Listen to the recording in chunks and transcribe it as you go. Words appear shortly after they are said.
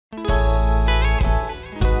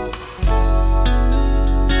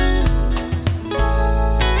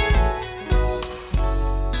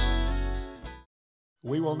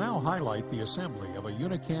We will now highlight the assembly of a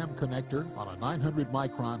Unicam connector on a 900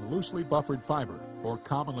 micron loosely buffered fiber, or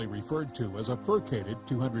commonly referred to as a furcated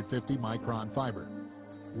 250 micron fiber.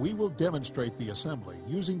 We will demonstrate the assembly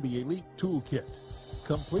using the Elite Toolkit.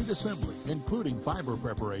 Complete assembly, including fiber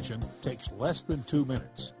preparation, takes less than 2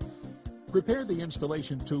 minutes. Prepare the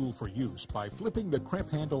installation tool for use by flipping the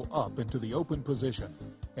crimp handle up into the open position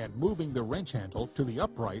and moving the wrench handle to the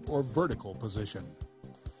upright or vertical position.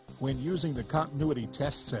 When using the continuity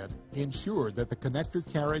test set, ensure that the connector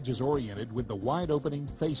carriage is oriented with the wide opening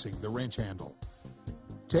facing the wrench handle.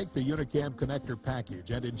 Take the Unicam connector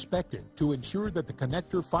package and inspect it to ensure that the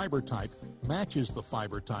connector fiber type matches the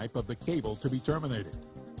fiber type of the cable to be terminated.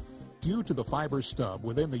 Due to the fiber stub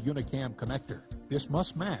within the Unicam connector, this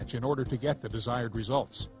must match in order to get the desired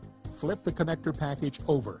results. Flip the connector package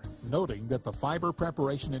over, noting that the fiber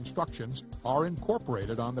preparation instructions are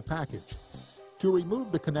incorporated on the package. To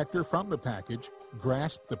remove the connector from the package,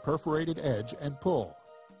 grasp the perforated edge and pull.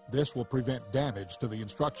 This will prevent damage to the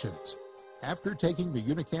instructions. After taking the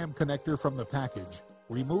Unicam connector from the package,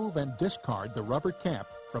 remove and discard the rubber cap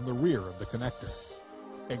from the rear of the connector.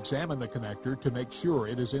 Examine the connector to make sure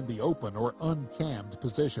it is in the open or uncammed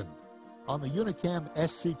position. On the Unicam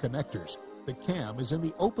SC connectors, the cam is in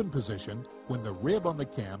the open position when the rib on the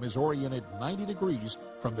cam is oriented 90 degrees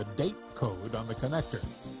from the date code on the connector.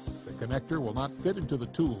 The connector will not fit into the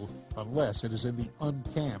tool unless it is in the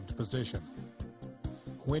uncammed position.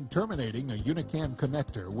 When terminating a Unicam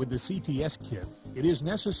connector with the CTS kit, it is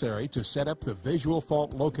necessary to set up the Visual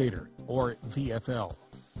Fault Locator, or VFL,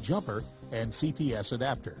 jumper, and CTS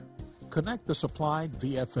adapter. Connect the supplied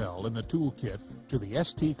VFL in the toolkit to the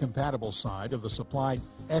ST-compatible side of the supplied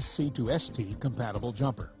SC to ST compatible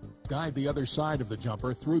jumper. Guide the other side of the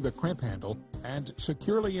jumper through the crimp handle and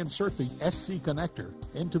securely insert the SC connector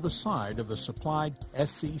into the side of the supplied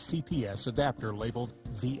SC CTS adapter labeled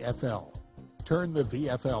VFL. Turn the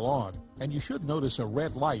VFL on and you should notice a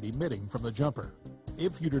red light emitting from the jumper.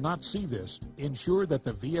 If you do not see this, ensure that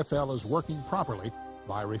the VFL is working properly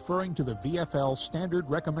by referring to the VFL standard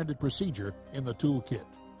recommended procedure in the toolkit.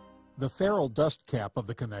 The ferrule dust cap of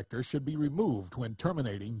the connector should be removed when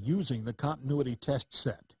terminating using the continuity test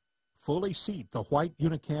set. Fully seat the white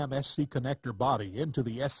Unicam SC connector body into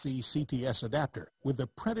the SC CTS adapter with the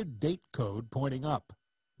printed date code pointing up.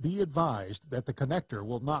 Be advised that the connector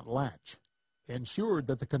will not latch. Ensure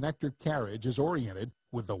that the connector carriage is oriented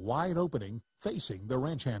with the wide opening facing the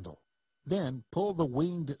wrench handle. Then pull the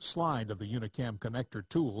winged slide of the Unicam connector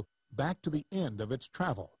tool back to the end of its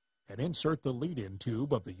travel and insert the lead-in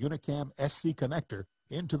tube of the Unicam SC connector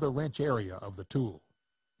into the wrench area of the tool.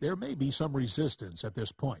 There may be some resistance at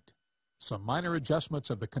this point. Some minor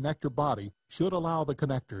adjustments of the connector body should allow the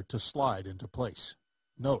connector to slide into place.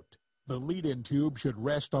 Note, the lead-in tube should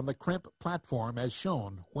rest on the crimp platform as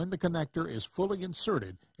shown when the connector is fully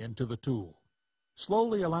inserted into the tool.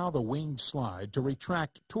 Slowly allow the winged slide to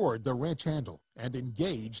retract toward the wrench handle and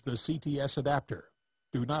engage the CTS adapter.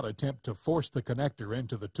 Do not attempt to force the connector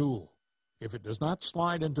into the tool. If it does not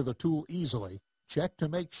slide into the tool easily, check to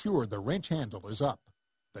make sure the wrench handle is up,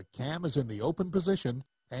 the cam is in the open position,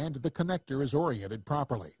 and the connector is oriented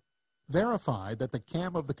properly. Verify that the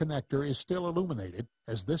cam of the connector is still illuminated,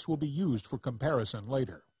 as this will be used for comparison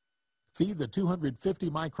later. Feed the 250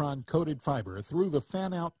 micron coated fiber through the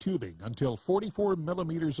fan-out tubing until 44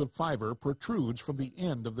 millimeters of fiber protrudes from the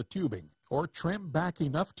end of the tubing, or trim back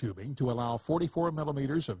enough tubing to allow 44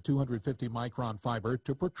 millimeters of 250 micron fiber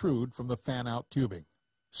to protrude from the fan-out tubing.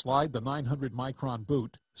 Slide the 900 micron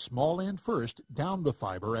boot, small end first, down the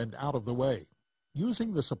fiber and out of the way.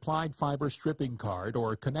 Using the supplied fiber stripping card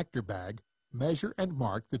or connector bag, measure and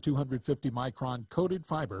mark the 250 micron coated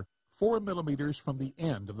fiber 4 millimeters from the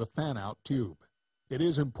end of the fan-out tube. It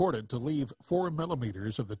is important to leave 4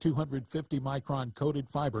 millimeters of the 250 micron coated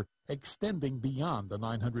fiber extending beyond the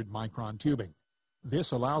 900 micron tubing.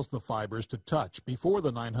 This allows the fibers to touch before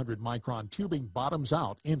the 900 micron tubing bottoms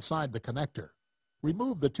out inside the connector.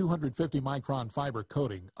 Remove the 250 micron fiber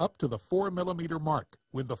coating up to the 4 millimeter mark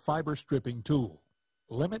with the fiber stripping tool.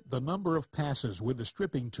 Limit the number of passes with the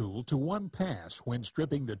stripping tool to 1 pass when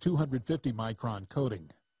stripping the 250 micron coating.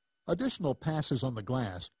 Additional passes on the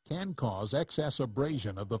glass can cause excess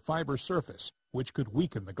abrasion of the fiber surface, which could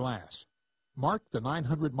weaken the glass. Mark the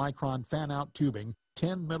 900 micron fan-out tubing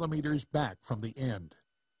 10 millimeters back from the end.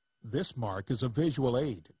 This mark is a visual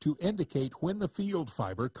aid to indicate when the field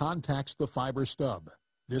fiber contacts the fiber stub.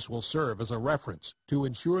 This will serve as a reference to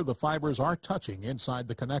ensure the fibers are touching inside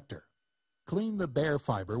the connector. Clean the bare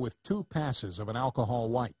fiber with 2 passes of an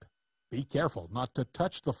alcohol wipe. Be careful not to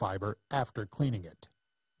touch the fiber after cleaning it.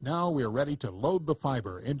 Now we are ready to load the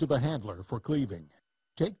fiber into the handler for cleaving.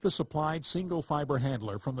 Take the supplied single fiber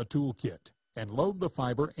handler from the toolkit and load the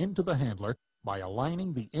fiber into the handler by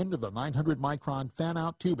aligning the end of the 900 micron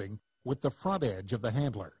fan-out tubing with the front edge of the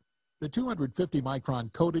handler. The 250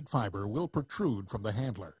 micron coated fiber will protrude from the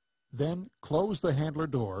handler. Then close the handler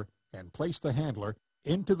door and place the handler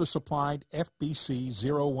into the supplied FBC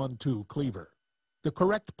 012 cleaver. The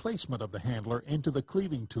correct placement of the handler into the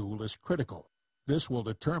cleaving tool is critical. This will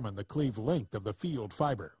determine the cleave length of the field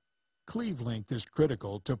fiber. Cleave length is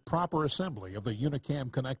critical to proper assembly of the Unicam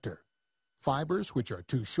connector. Fibers which are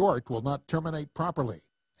too short will not terminate properly,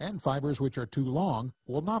 and fibers which are too long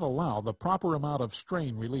will not allow the proper amount of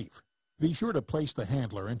strain relief. Be sure to place the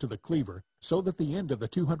handler into the cleaver so that the end of the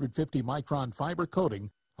 250 micron fiber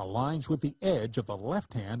coating aligns with the edge of the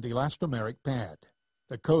left-hand elastomeric pad.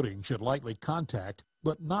 The coating should lightly contact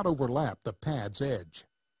but not overlap the pad's edge.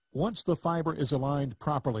 Once the fiber is aligned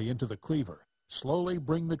properly into the cleaver, slowly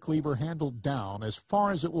bring the cleaver handle down as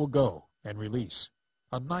far as it will go and release.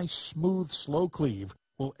 A nice, smooth, slow cleave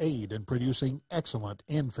will aid in producing excellent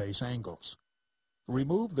in-face angles.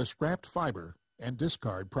 Remove the scrapped fiber and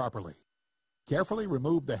discard properly. Carefully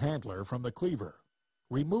remove the handler from the cleaver.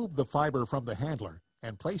 Remove the fiber from the handler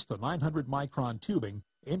and place the 900 micron tubing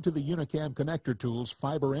into the Unicam connector tool's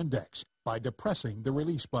fiber index by depressing the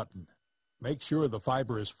release button. Make sure the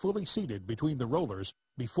fiber is fully seated between the rollers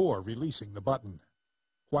before releasing the button.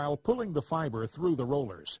 While pulling the fiber through the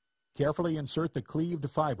rollers, carefully insert the cleaved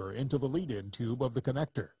fiber into the lead-in tube of the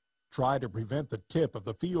connector. Try to prevent the tip of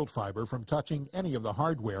the field fiber from touching any of the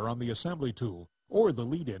hardware on the assembly tool or the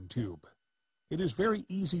lead-in tube. It is very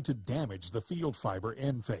easy to damage the field fiber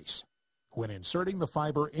end face. When inserting the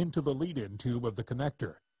fiber into the lead-in tube of the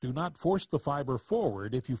connector, do not force the fiber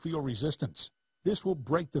forward if you feel resistance. This will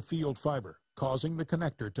break the field fiber, causing the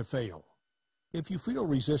connector to fail. If you feel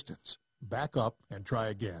resistance, back up and try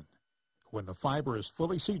again. When the fiber is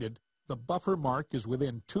fully seated, the buffer mark is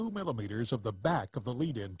within 2 millimeters of the back of the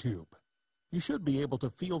lead-in tube. You should be able to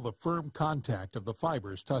feel the firm contact of the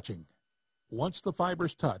fibers touching. Once the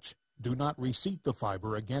fibers touch, do not reseat the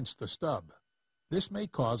fiber against the stub. This may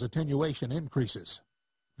cause attenuation increases.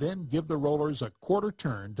 Then give the rollers a quarter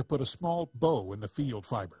turn to put a small bow in the field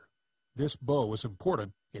fiber. This bow is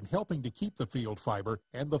important in helping to keep the field fiber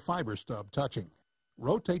and the fiber stub touching.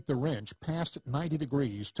 Rotate the wrench past 90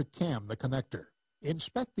 degrees to cam the connector.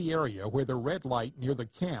 Inspect the area where the red light near the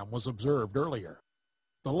cam was observed earlier.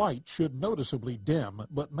 The light should noticeably dim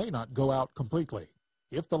but may not go out completely.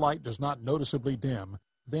 If the light does not noticeably dim,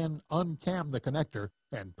 then uncam the connector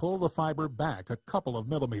and pull the fiber back a couple of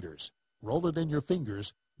millimeters. Roll it in your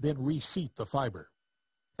fingers, then reseat the fiber.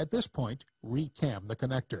 At this point, recam the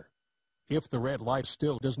connector. If the red light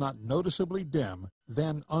still does not noticeably dim,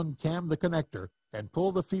 then uncam the connector and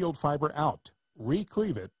pull the field fiber out,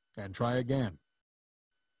 re-cleave it, and try again.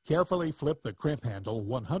 Carefully flip the crimp handle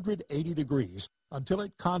 180 degrees until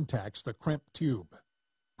it contacts the crimp tube.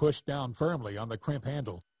 Push down firmly on the crimp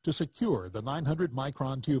handle to secure the 900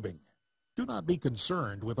 micron tubing. Do not be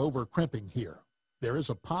concerned with over-crimping here. There is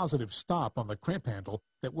a positive stop on the crimp handle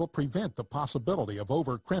that will prevent the possibility of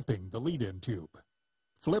over-crimping the lead-in tube.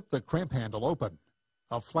 Flip the crimp handle open.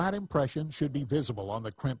 A flat impression should be visible on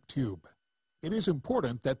the crimp tube. It is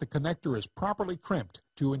important that the connector is properly crimped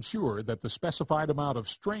to ensure that the specified amount of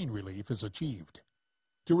strain relief is achieved.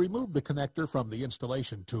 To remove the connector from the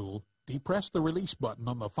installation tool, depress the release button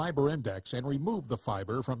on the fiber index and remove the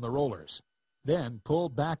fiber from the rollers. Then pull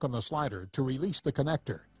back on the slider to release the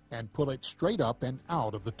connector and pull it straight up and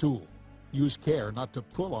out of the tool. Use care not to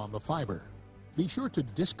pull on the fiber. Be sure to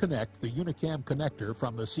disconnect the Unicam connector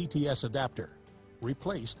from the CTS adapter.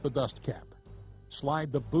 Replace the dust cap.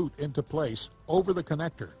 Slide the boot into place over the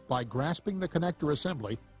connector by grasping the connector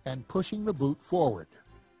assembly and pushing the boot forward.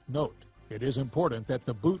 Note, it is important that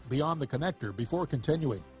the boot be on the connector before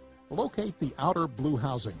continuing. Locate the outer blue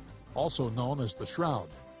housing, also known as the shroud.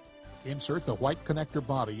 Insert the white connector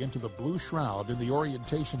body into the blue shroud in the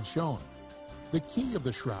orientation shown. The key of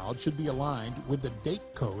the shroud should be aligned with the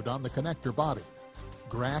date code on the connector body.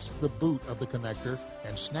 Grasp the boot of the connector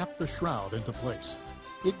and snap the shroud into place.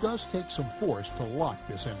 It does take some force to lock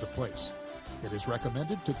this into place. It is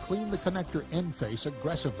recommended to clean the connector end face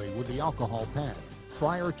aggressively with the alcohol pad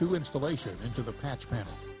prior to installation into the patch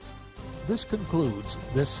panel. This concludes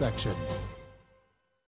this section.